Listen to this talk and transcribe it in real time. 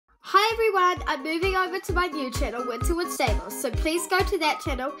Hi everyone, I'm moving over to my new channel, Winterwood Stables, so please go to that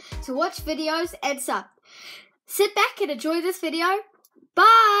channel to watch videos and sub. Sit back and enjoy this video.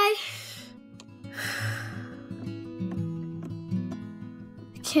 Bye!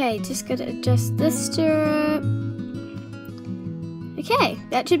 Okay, just gotta adjust this stirrup. Okay,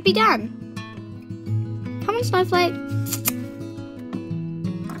 that should be done. Come on, Snowflake.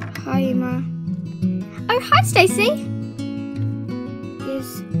 Hi, Emma. Oh, hi, Stacey.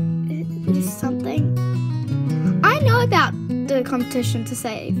 There's something. I know about the competition to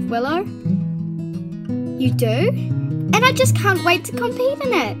save Willow. You do? And I just can't wait to compete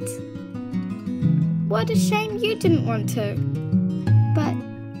in it. What a shame you didn't want to. But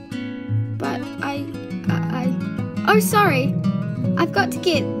oh, sorry. I've got to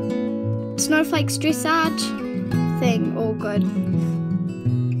get Snowflake's dressage thing all good.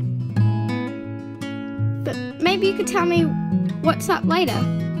 But maybe you could tell me what's up later.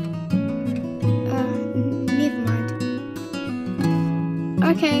 Never mind.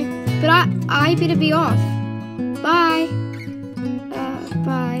 Okay, but I better be off. Bye.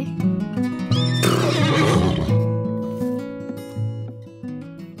 Bye.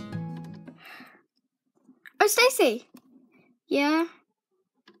 Oh, Stacey. Yeah?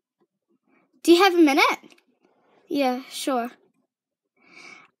 Do you have a minute? Yeah, sure.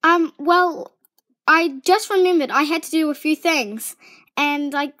 Well, I just remembered I had to do a few things,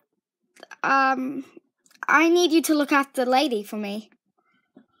 and I need you to look after the lady for me.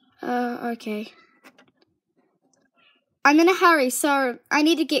 Okay. I'm in a hurry, so I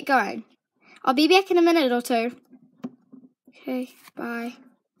need to get going. I'll be back in a minute or two. Okay, bye.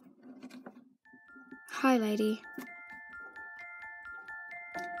 Hi, lady.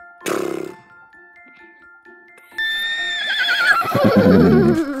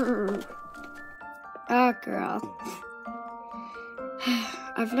 Oh, girl.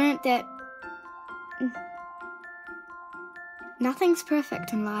 I've learned that nothing's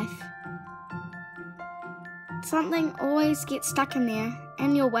perfect in life. Something always gets stuck in there,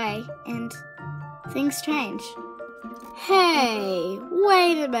 in your way, and things change. Hey,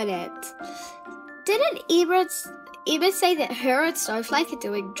 wait a minute. Didn't Emma say that her and Snowflake are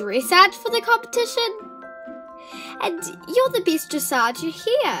doing dressage for the competition? And you're the best dressager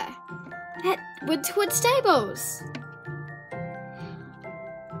here at Winterwood Stables.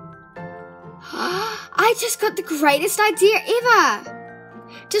 I just got the greatest idea ever.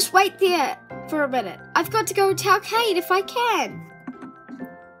 Just wait there for a minute. I've got to go tell Kate if I can.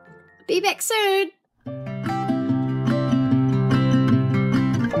 Be back soon.